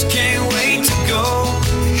just can't wait to go.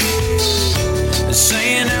 They're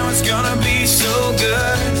saying how it's gonna be so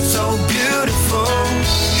good, so beautiful.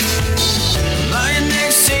 Lying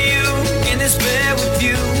next to you, in this bed with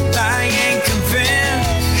you, I ain't convinced.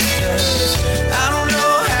 I don't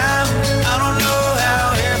know how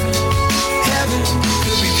heaven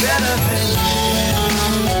could be better than this.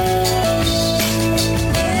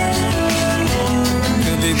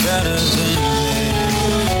 Could be better than this.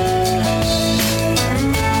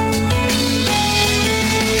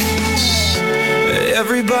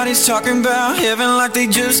 Everybody's talking about heaven like they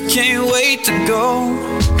just can't wait to go.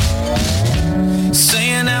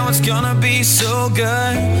 Saying how it's gonna be so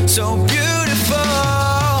good, so beautiful.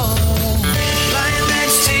 Lying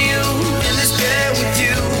next to you, in this bed with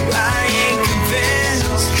you, I ain't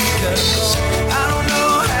convinced. Cause I don't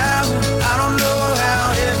know how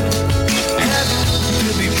heaven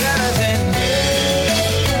could be better than this.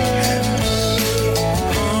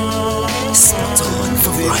 Stop.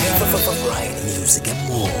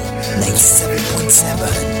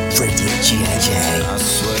 97.7 Radio GIJ. I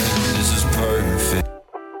swear this is perfect.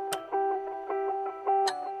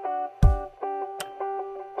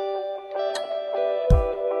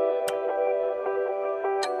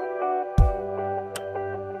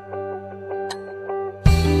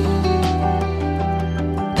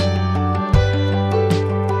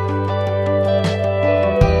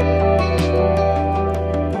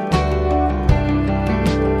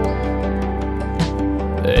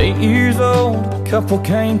 8 years old, couple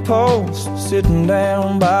cane poles sitting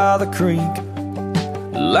down by the creek.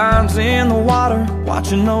 Lines in the water,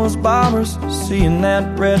 watching those bobbers, seeing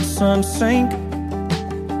that red sun sink.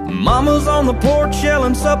 Mama's on the porch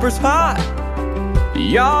yelling supper's hot.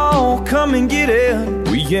 Y'all come and get it.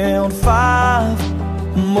 We yelled 5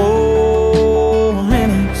 more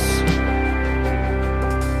minutes.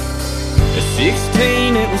 At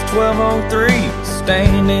 16 it was 12:03,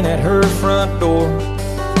 standing at her front door.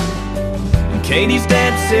 Katie's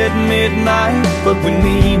dad said midnight, but we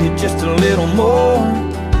needed just a little more.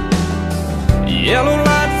 Yellow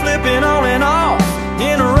light flipping on and off,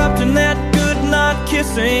 interrupting that good night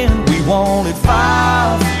kissing. We wanted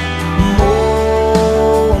 5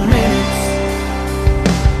 more minutes.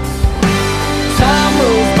 Time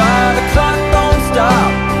rolls by, the clock don't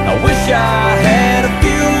stop. I wish I had a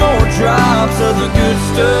few more drops of the good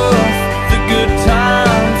stuff, the good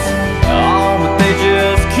times. Oh, but they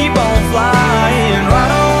just keep on flying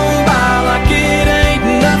right on by like it ain't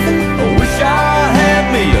nothing. I wish I had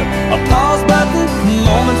me a pause button.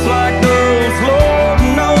 Moments like those, Lord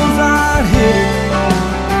knows I'd hit it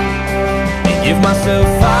and give myself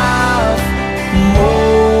 5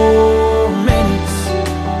 more minutes.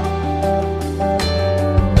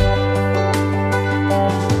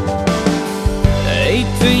 At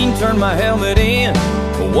 18, turned my helmet in,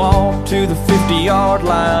 walked to the 50-yard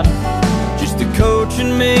line. Just the coach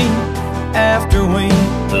and me after we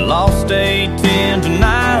lost 10-9.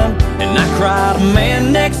 And I cried,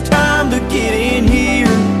 man, next time to get in here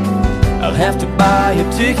I'll have to buy a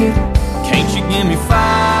ticket. Can't you give me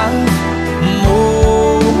 5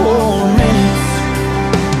 more minutes?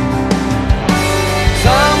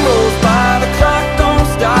 Time rolls by, the clock don't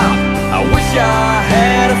stop. I wish I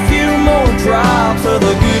had a few more drops of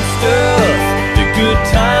the good stuff, the good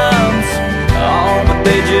times. Oh, but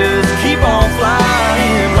they just keep on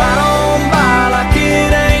flying right on by like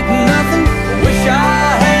it ain't nothing. I wish I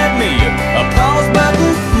had me a pause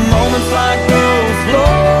button. Moments like those,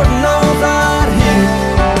 Lord knows I'd hit it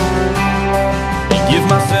and give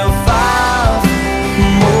myself 5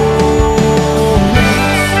 more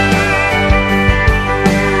minutes.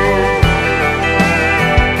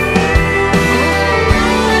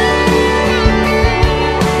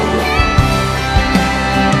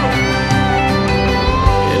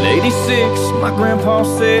 In 86, my grandpa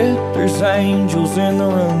said there's angels in the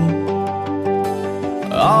room.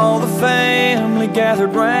 All the family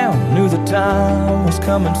gathered round, knew the time was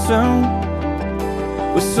coming soon.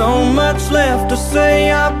 With so much left to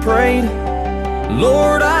say, I prayed,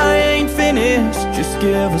 Lord, I ain't finished, just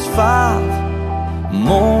give us 5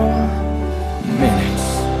 more minutes.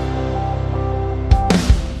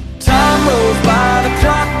 Time rolls by, the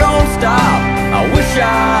clock don't stop. I wish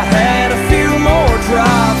I had a few more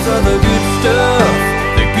drops of the good stuff,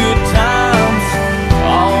 the good times.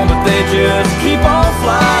 Oh, but they just keep on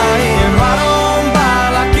flying right on by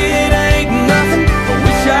like it ain't nothing. I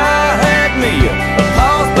wish I had me a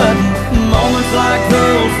pause button. Moments like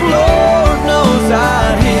those, Lord knows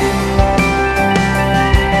I'd hit it.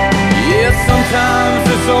 Yeah, sometimes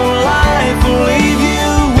this old life will leave you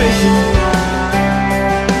wishing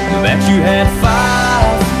that you had 5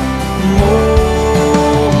 more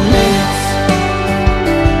minutes.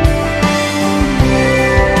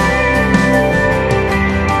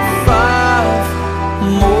 5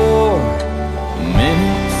 more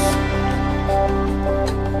minutes.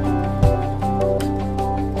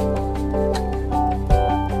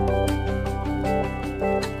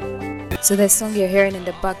 So the song you're hearing in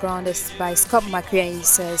the background is by Scott McCrae, and he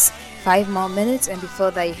says 5 more minutes. And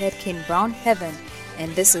before that you heard King Brown, Heaven,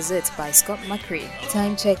 and This Is It by Scott McCrae.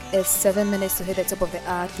 Time check is 7 minutes to hit the top of the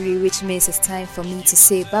hour 3, which means it's time for me to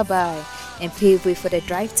say bye-bye and pave way for the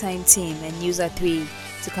Drive Time team and User 3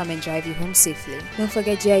 to come and drive you home safely. Don't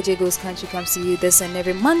forget GIJ Goes Country comes to you this and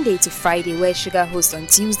every Monday to Friday, where SUGA hosts on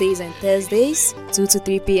Tuesdays and Thursdays 2 to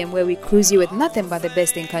 3 p.m, where we cruise you with nothing but the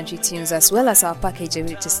best in country tunes, as well as our package,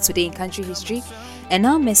 which is Today in Country History and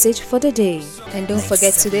our message for the day. And don't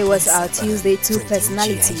forget, today was our Tuesday 2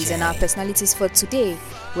 personalities, and our personalities for today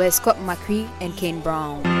were Scott McCrae and Kane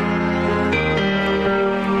Brown.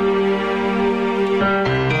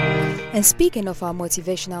 And speaking of our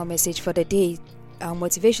motivational message for the day, our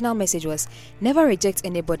motivational message was never reject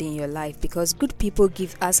anybody in your life because good people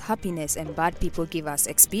give us happiness and bad people give us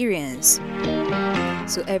experience.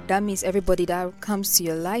 So that means everybody that comes to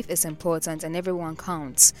your life is important and everyone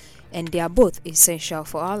counts, and they are both essential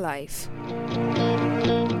for our life.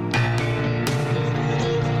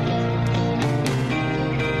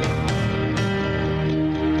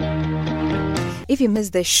 If you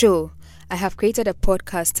missed the show, I have created a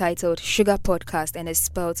podcast titled SUGA Podcast, and it's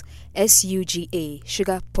spelled SUGA,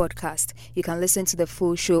 SUGA Podcast. You can listen to the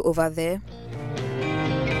full show over there.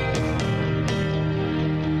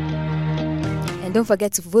 And don't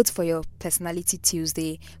forget to vote for your Personality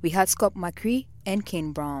Tuesday. We had Scott McCree and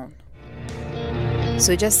Kane Brown.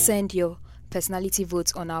 So just send your personality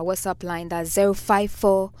votes on our WhatsApp line. That's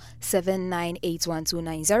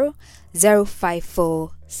 05479819290,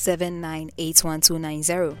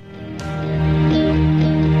 05479819290.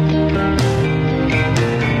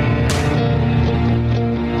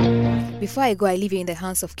 Before I go, I leave you in the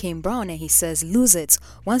hands of Kane Brown, and he says, lose it.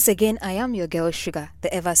 Once again, I am your girl Sugar,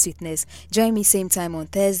 the ever sweetness. Join me same time on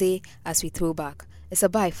Thursday as we throw back. It's a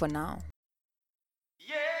bye for now.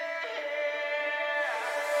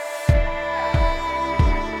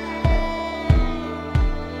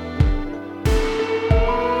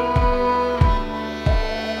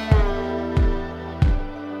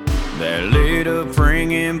 That little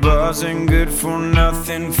ringing, buzzing, good for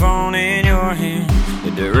nothing phone in your hand. The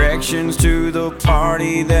directions to the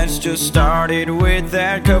party that's just started with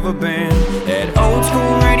that cover band. That old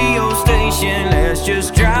school radio station, let's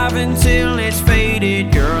just drive until it's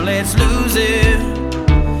faded. Girl, let's lose it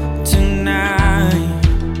tonight.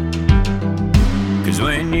 Cause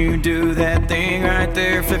when you do that thing right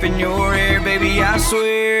there, flipping your hair, baby, I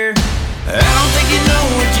swear I don't think you know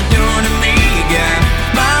what you're doing to me. You got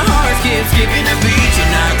my heart skipping a beat. You're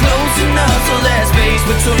not close enough, so that space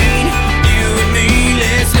between you and me,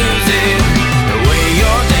 let's lose it. The way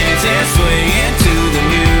you're dancing, swaying to the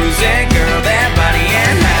music, girl, that body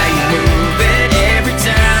and how you move it. Every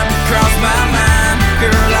time you cross my mind,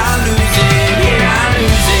 girl, I lose it. Yeah, I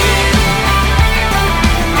lose it.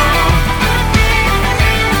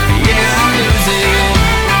 Yeah, I lose it.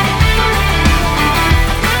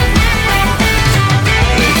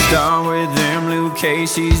 Let's start with them Luke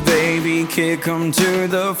Casey's, baby, kick 'em to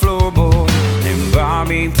the floorboard. And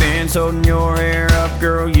bobby pins holding your hair up,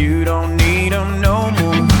 girl, you don't need 'em no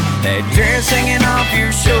more. That dress hanging off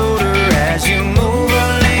your shoulder as you move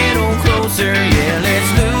a little closer. Yeah,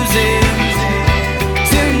 let's lose it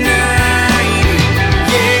tonight.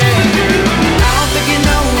 Yeah, girl, I don't think you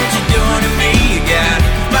know what you're doing to me. You got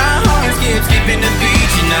my heart skipping the beat.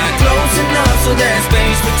 You're not close enough, so that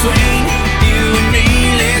space between you and me,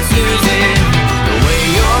 let's lose it. The way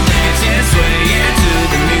you're dancing, swaying to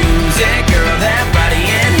the music, girl, that body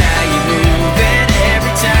and how you move it.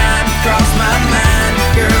 Every time you cross my mind,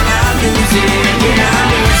 girl, I lose it. Yeah, I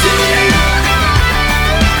lose it.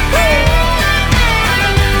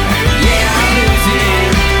 Yeah, I lose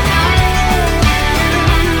it.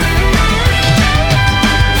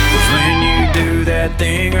 'Cause when you do that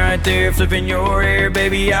thing right there, flipping your hair,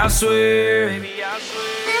 baby, I swear.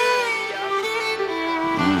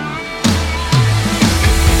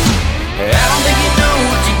 I don't think you know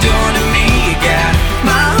what you're doing to me. You got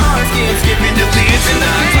my heart skipping the beat.